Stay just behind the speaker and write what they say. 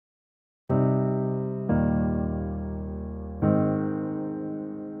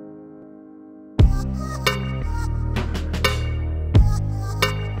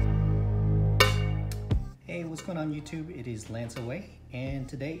What's going on YouTube? It is Lance Away and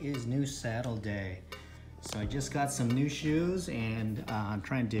today is new saddle day. So I just got some new shoes and I'm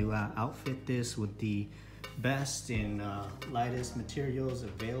trying to outfit this with the best and lightest materials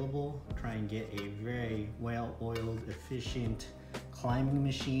available. Try and get a very well-oiled, efficient climbing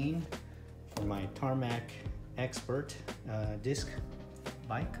machine for my Tarmac Expert disc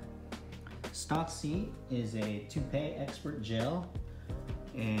bike. Stock seat is a Toupe Expert gel,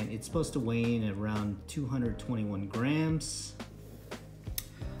 and it's supposed to weigh in at around 221 grams.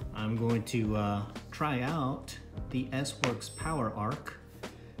 I'm going to try out the S-Works Power Arc.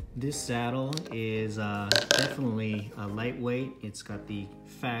 This saddle is definitely lightweight. It's got the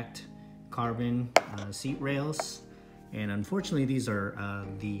Fact carbon seat rails, and unfortunately these are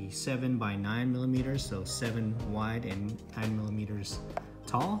the 7 by 9 millimeters, so 7 wide and 9 millimeters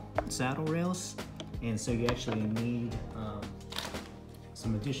tall saddle rails, and so you actually need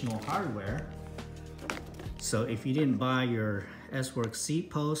some additional hardware. So if you didn't buy your S-Works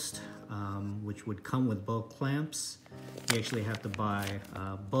seat post, which would come with both clamps, you actually have to buy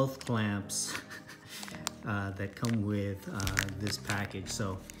both clamps that come with this package.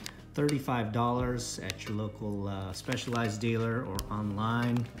 So $35 at your local specialized dealer or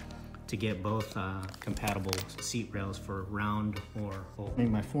online to get both compatible seat rails for round or full.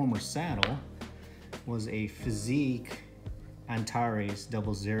 My former saddle was a Fizik Antares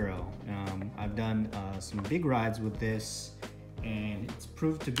 00. I've done some big rides with this, and it's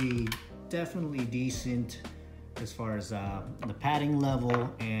proved to be definitely decent as far as the padding level,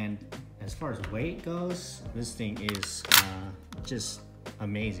 and as far as weight goes, this thing is just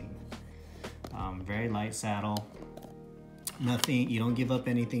amazing. Very light saddle. Nothing, you don't give up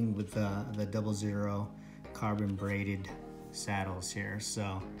anything with the 00 carbon braided saddles here.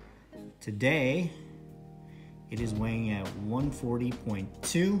 So today it is weighing at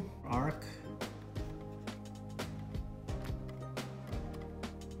 140.2 arc.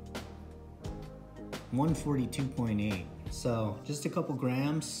 $142.8, so just a couple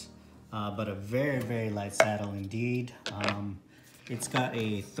grams, but a very light saddle indeed. It's got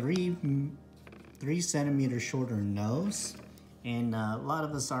a 3 centimeters shorter nose, and a lot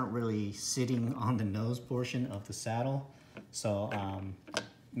of us aren't really sitting on the nose portion of the saddle, so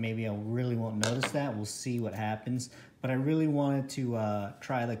maybe I really won't notice that. We'll see what happens, but I really wanted to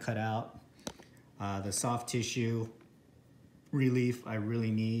try the cutout, the soft tissue relief I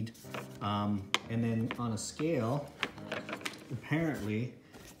really need. And then on a scale, apparently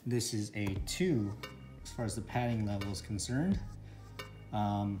this is a 2 as far as the padding level is concerned.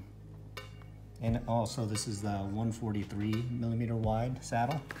 And also this is the 143 millimeter wide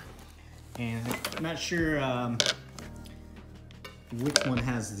saddle. And I'm not sure which one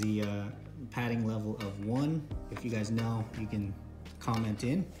has the padding level of 1. If you guys know, you can comment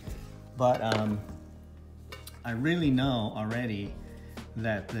in. But I really know already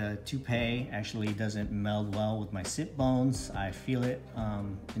that the Toupe actually doesn't meld well with my sit bones. I feel it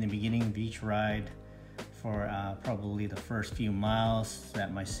in the beginning of each ride for probably the first few miles,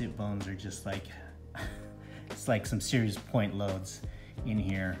 that my sit bones are just like, it's like some serious point loads in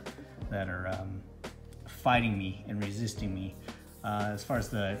here that are fighting me and resisting me. As far as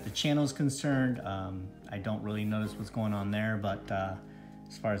the channel is concerned, I don't really notice what's going on there, but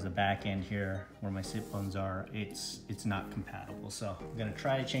as far as the back end here, where my sit bones are, it's not compatible. So I'm gonna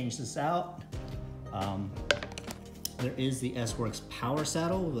try to change this out. There is the S-Works Power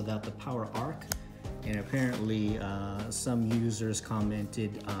Saddle without the Power Arc, and apparently some users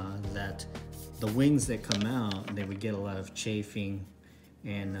commented that the wings that come out, they would get a lot of chafing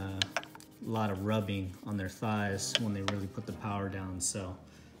and a lot of rubbing on their thighs when they really put the power down. So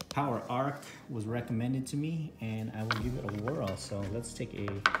Power Arc was recommended to me, and I will give it a whirl. So let's take a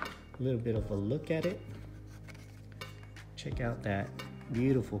little bit of a look at it. Check out that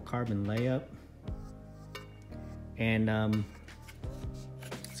beautiful carbon layup. And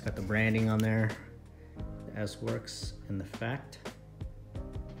it's got the branding on there, the S-Works and the Fact.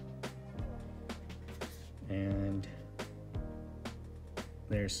 And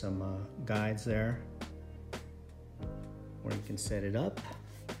there's some guides there where you can set it up.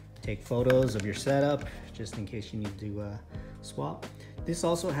 Take photos of your setup just in case you need to swap. This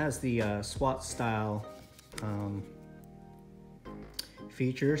also has the SWAT style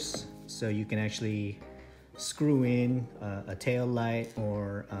features, so you can actually screw in a tail light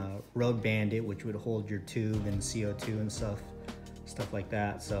or road bandit, which would hold your tube and CO2 and stuff like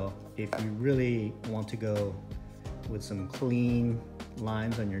that. So if you really want to go with some clean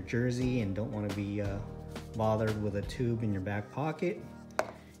lines on your jersey and don't want to be bothered with a tube in your back pocket,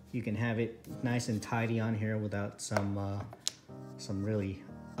 you can have it nice and tidy on here without some really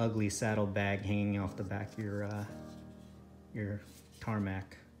ugly saddle bag hanging off the back of your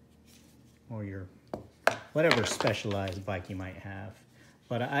Tarmac or your whatever specialized bike you might have.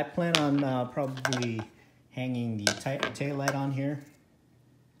 But I plan on probably hanging the tail light on here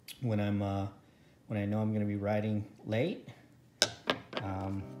when I know I'm going to be riding late,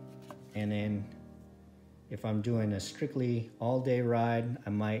 and then if I'm doing a strictly all-day ride,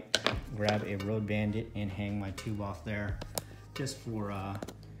 I might grab a Road Bandit and hang my tube off there, just for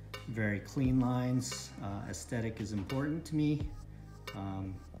very clean lines. Aesthetic is important to me.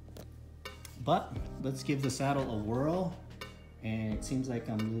 But let's give the saddle a whirl, and it seems like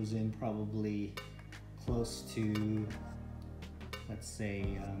I'm losing probably close to, let's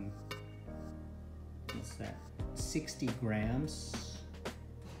say, what's that, 60 grams?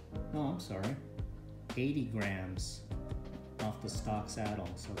 No, I'm sorry, 80 grams off the stock saddle,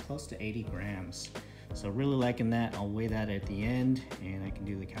 so close to 80 grams. So really liking that. I'll weigh that at the end and I can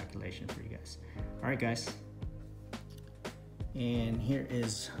do the calculation for you guys. All right, guys. And here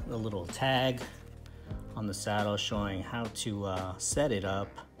is the little tag on the saddle showing how to set it up.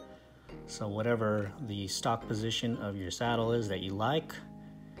 So whatever the stock position of your saddle is that you like,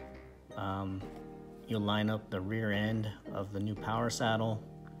 you'll line up the rear end of the new power saddle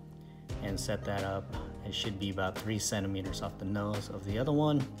and set that up. It should be about 3 centimeters off the nose of the other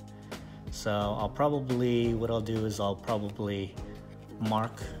one. So what I'll do is I'll probably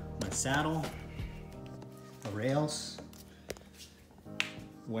mark my saddle, the rails,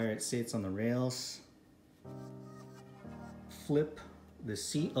 where it sits on the rails, flip the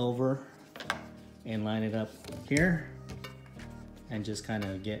seat over and line it up here, and just kind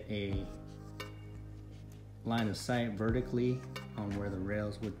of get a line of sight vertically on where the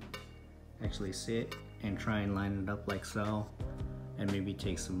rails would actually sit, and try and line it up like so, and maybe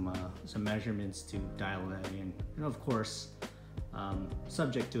take some measurements to dial that in. And of course,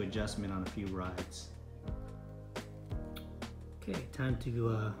 subject to adjustment on a few rides. Okay, time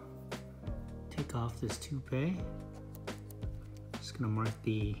to take off this Toupe. Just gonna mark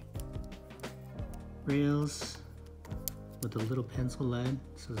the rails with a little pencil lead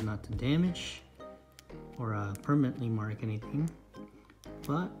so as not to damage or permanently mark anything.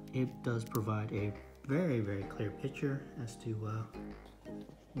 But it does provide a very, very clear picture as to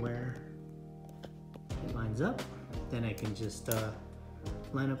where it lines up. Then I can just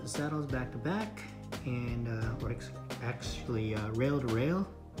line up the saddles back to back, and or actually rail to rail,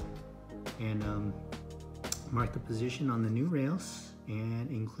 and mark the position on the new rails and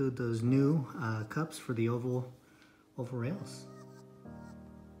include those new cups for the oval rails.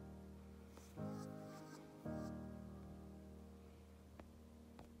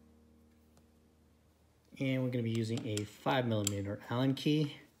 And we're going to be using a 5mm Allen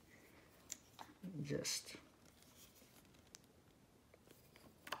key. Just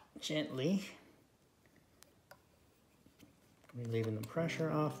gently relieving the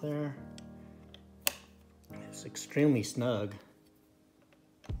pressure off there. It's extremely snug.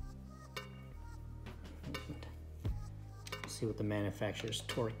 Let's see what the manufacturer's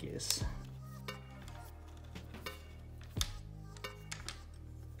torque is.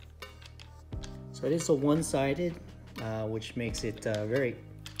 So it is a one-sided, which makes it very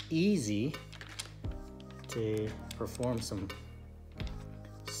easy to perform some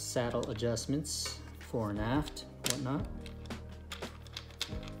saddle adjustments fore and aft, whatnot.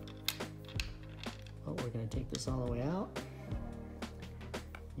 But we're going to take this all the way out.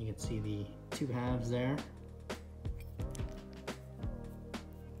 You can see the two halves there.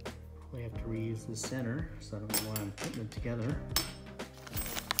 Probably have to reuse the center, so I don't know why I'm putting it together.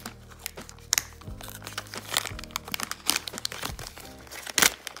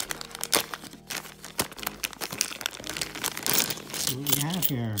 What we have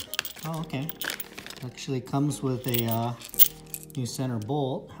here. Oh, okay. Actually comes with a new center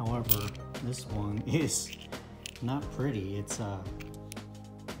bolt. However, this one is not pretty. It's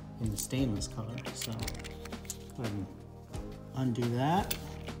in the stainless color. So go ahead and undo that.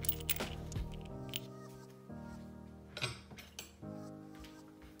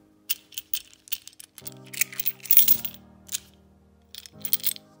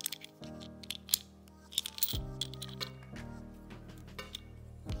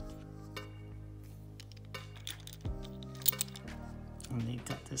 And they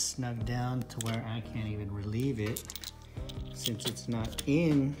got this snug down to where I can't even relieve it, since it's not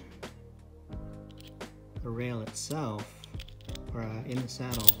in the rail itself, or in the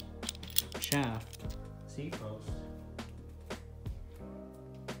saddle shaft seat post.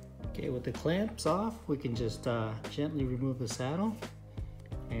 Okay, with the clamps off, we can just gently remove the saddle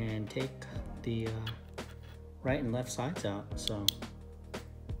and take the right and left sides out. So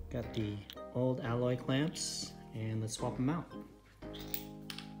Got the old alloy clamps, and let's swap them out.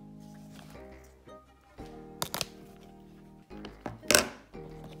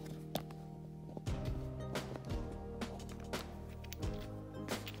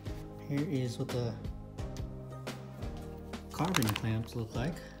 Here is what the carbon clamps look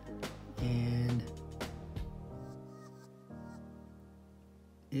like, and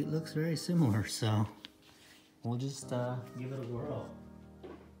it looks very similar, so we'll just give it a whirl,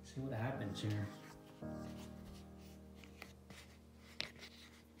 see what happens here.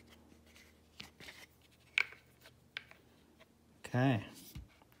 Okay,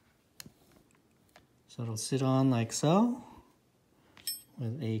 so it'll sit on like so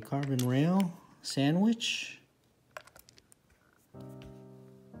with a carbon rail sandwich. You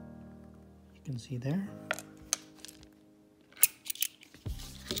can see there.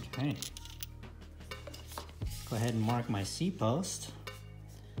 Okay. Go ahead and mark my C-post.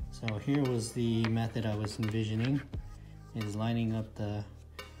 So here was the method I was envisioning, is lining up the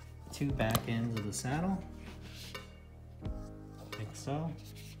two back ends of the saddle, like so.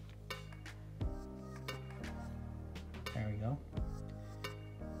 There we go.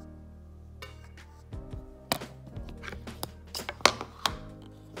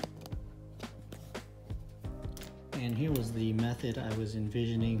 And here was the method I was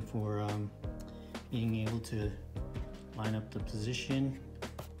envisioning for being able to line up the position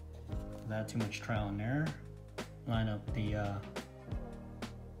without too much trial and error. Line up the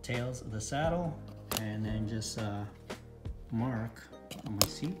tails of the saddle, and then just mark on my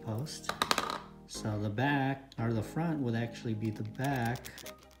seat post. So the back, or the front, would actually be the back.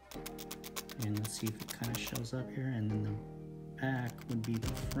 And let's see if it kind of shows up here. And then the back would be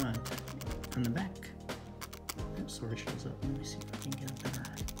the front and the back. It sort of shows up. Let me see if I can get it better.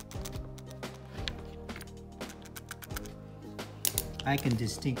 I can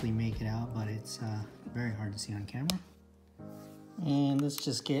distinctly make it out, but it's very hard to see on camera. And let's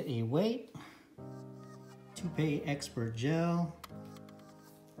just get a weight. Toupe Expert Gel.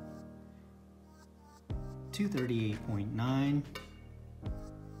 238.9.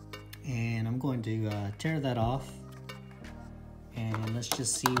 And I'm going to tear that off. And let's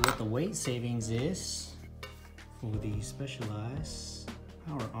just see what the weight savings is for the Specialized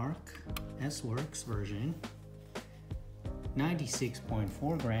Power Arc S-Works version.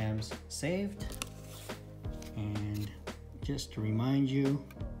 96.4 grams saved. And just to remind you,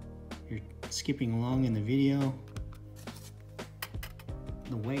 you're skipping along in the video,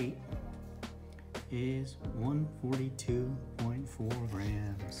 the weight is 142.4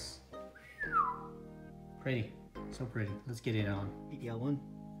 grams. Pretty, so pretty. Let's get it on. PPL1,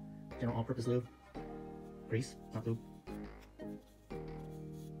 general all-purpose lube. Grease, not lube.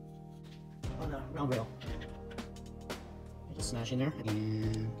 On the round rail. Just smash in there,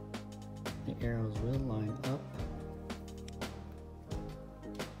 and the arrows will line up.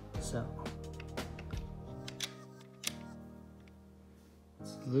 So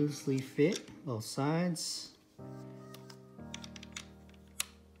it's loosely fit both sides.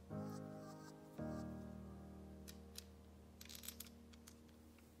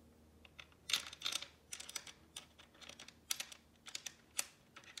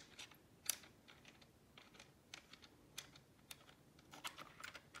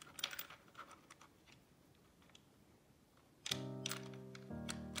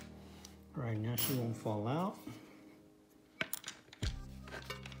 Right now she won't fall out.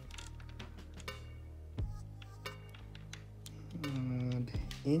 And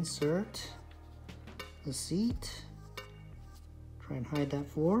insert the seat. Try and hide that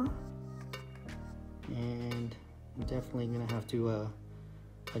floor. And I'm definitely gonna have to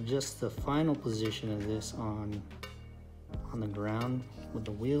adjust the final position of this on the ground with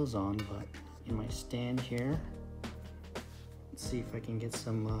the wheels on, but in my stand here, let's see if I can get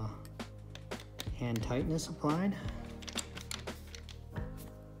some hand tightness applied.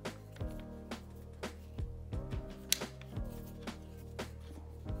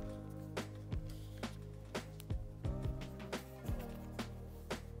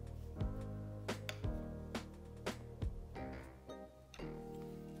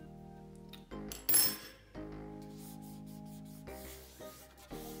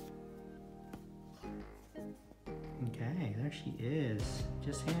 Okay, there she is.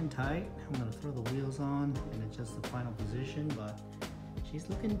 Just hand tight. I'm gonna throw the wheels on and adjust the final position, but she's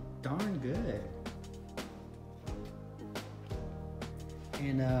looking darn good.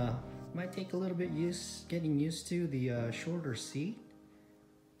 And might take a little bit getting used to the shorter seat,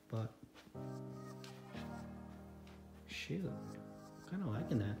 but shoot, I'm kind of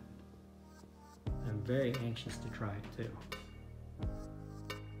liking that. I'm very anxious to try it too.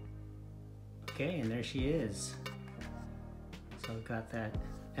 Okay, and there she is. So I've got that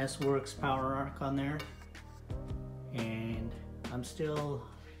S-Works power arc on there, and I'm still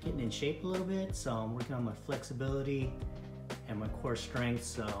getting in shape a little bit, so I'm working on my flexibility and my core strength,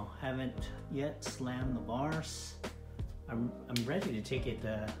 so haven't yet slammed the bars. I'm ready to take it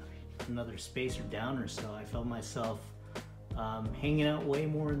another spacer down or so. I felt myself hanging out way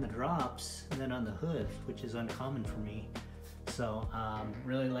more in the drops than on the hood, which is uncommon for me. So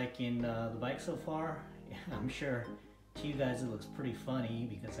really liking the bike so far. I'm sure to you guys it looks pretty funny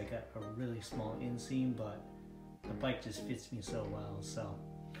because I got a really small inseam, but the bike just fits me so well. So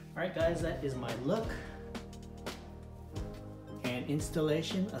alright guys, that is my look and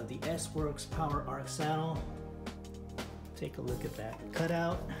installation of the S-Works Power Arc saddle. Take a look at that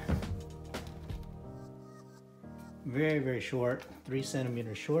cutout. Very, very short, 3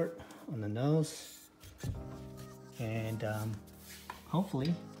 centimeters short on the nose. And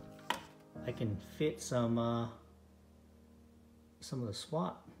hopefully I can fit some of the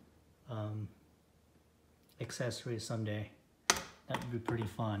SWAT accessories someday. That would be pretty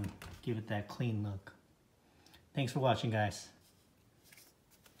fun. Give it that clean look. Thanks for watching, guys.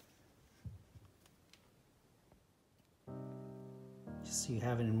 Just so you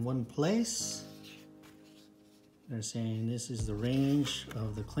have it in one place. They're saying this is the range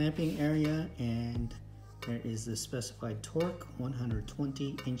of the clamping area, and there is the specified torque,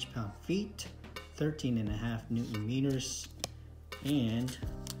 120 inch-pound-feet, 13.5 Newton meters. And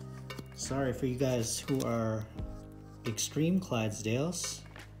sorry for you guys who are extreme Clydesdales,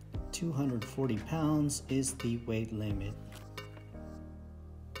 240 pounds is the weight limit.